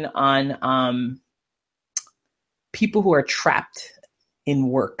meditation on people who are trapped in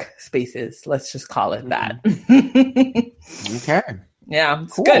work spaces. Let's just call it that. Okay. Yeah,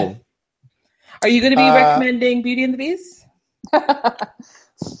 it's cool. good. Are you going to be recommending Beauty and the Beast? No.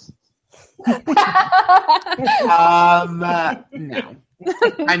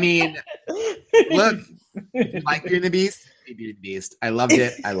 I mean, look, if you like Beauty and the Beast, Beauty and the Beast. I loved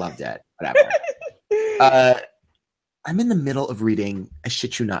it. Whatever. I'm in the middle of reading, I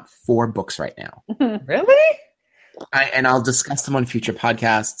shit you not, 4 books right now. Really? And I'll discuss them on future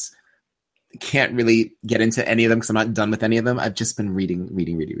podcasts. Can't really get into any of them because I'm not done with any of them. I've just been reading.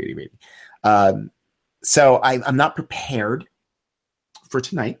 So I'm not prepared for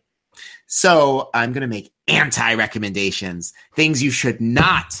tonight. So I'm going to make anti-recommendations, things you should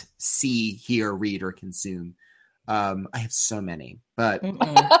not see, hear, read, or consume. I have so many, but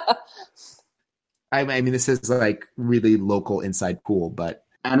I mean, this is like really local inside pool, but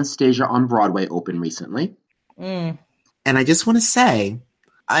Anastasia on Broadway opened recently. And I just want to say,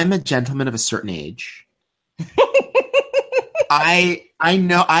 I'm a gentleman of a certain age. I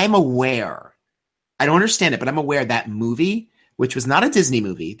know, I'm aware. I don't understand it, but I'm aware that movie, which was not a Disney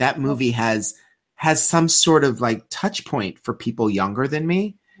movie, that movie has some sort of like touch point for people younger than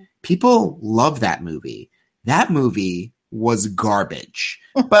me. People love that movie. That movie was garbage,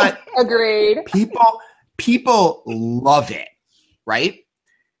 but agreed. People love it, right?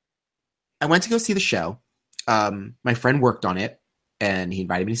 I went to go see the show. My friend worked on it, and he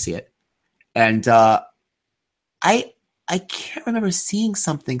invited me to see it. And I can't remember seeing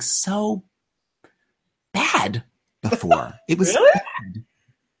something so bad before. It was really? Bad.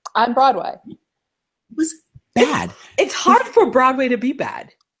 On Broadway. It was bad. It's hard for Broadway to be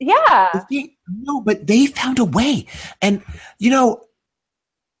bad. Yeah. No, but they found a way. And,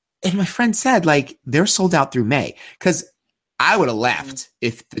 and my friend said, like, they're sold out through May. Because I would have left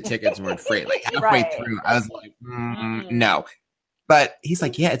if the tickets weren't free. Like, halfway through, I was like, no. But he's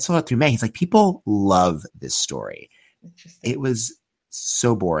like, yeah, it's sold out through May. He's like, people love this story. It was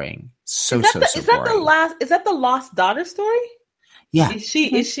so boring. So boring. Is that the Lost Daughter story? Yeah.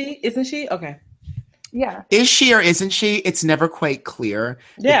 Isn't she? Okay. Yeah. Is she or isn't she? It's never quite clear.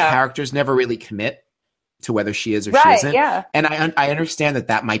 Yeah. The characters never really commit to whether she is or she isn't. Yeah. And I understand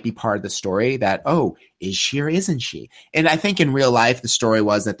that might be part of the story, that, oh, is she or isn't she? And I think in real life, the story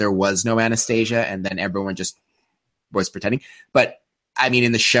was that there was no Anastasia and then everyone just was pretending. But I mean,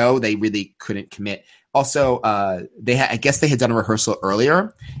 in the show, they really couldn't commit. Also, I guess they had done a rehearsal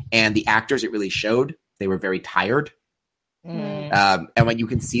earlier, and the actors, it really showed. They were very tired. And when you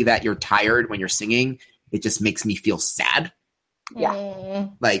can see that you're tired when you're singing, it just makes me feel sad. Yeah.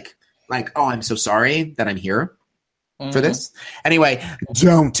 Like, oh, I'm so sorry that I'm here for this. Anyway,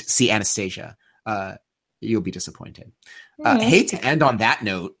 don't see Anastasia. You'll be disappointed. Hate to end on that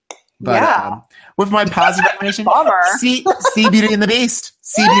note, but with my positive recommendation, see Beauty and the Beast.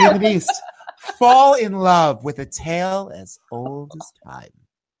 See Beauty and the Beast. Fall in love with a tale as old as time.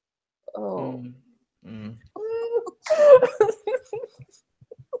 Oh.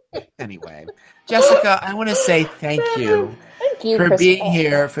 Anyway, Jessica, I want to say thank you for being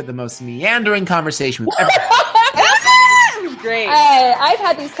here for the most meandering conversation we've ever had. It was great. I've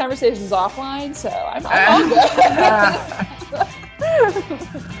had these conversations offline, so I'm all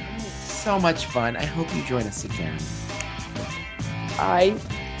good. So much fun. I hope you join us again.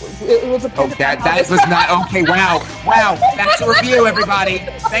 It was a that was not okay. Wow. That's a review, everybody.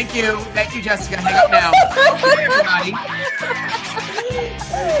 Thank you, Jessica. Hang up now. Okay, everybody.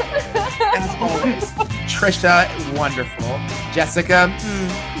 As always, Trisha, wonderful. Jessica,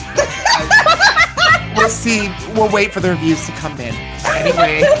 we'll see. We'll wait for the reviews to come in.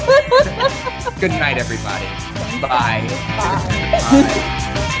 Anyway, good night, everybody. Bye.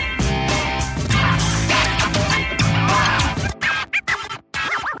 Bye.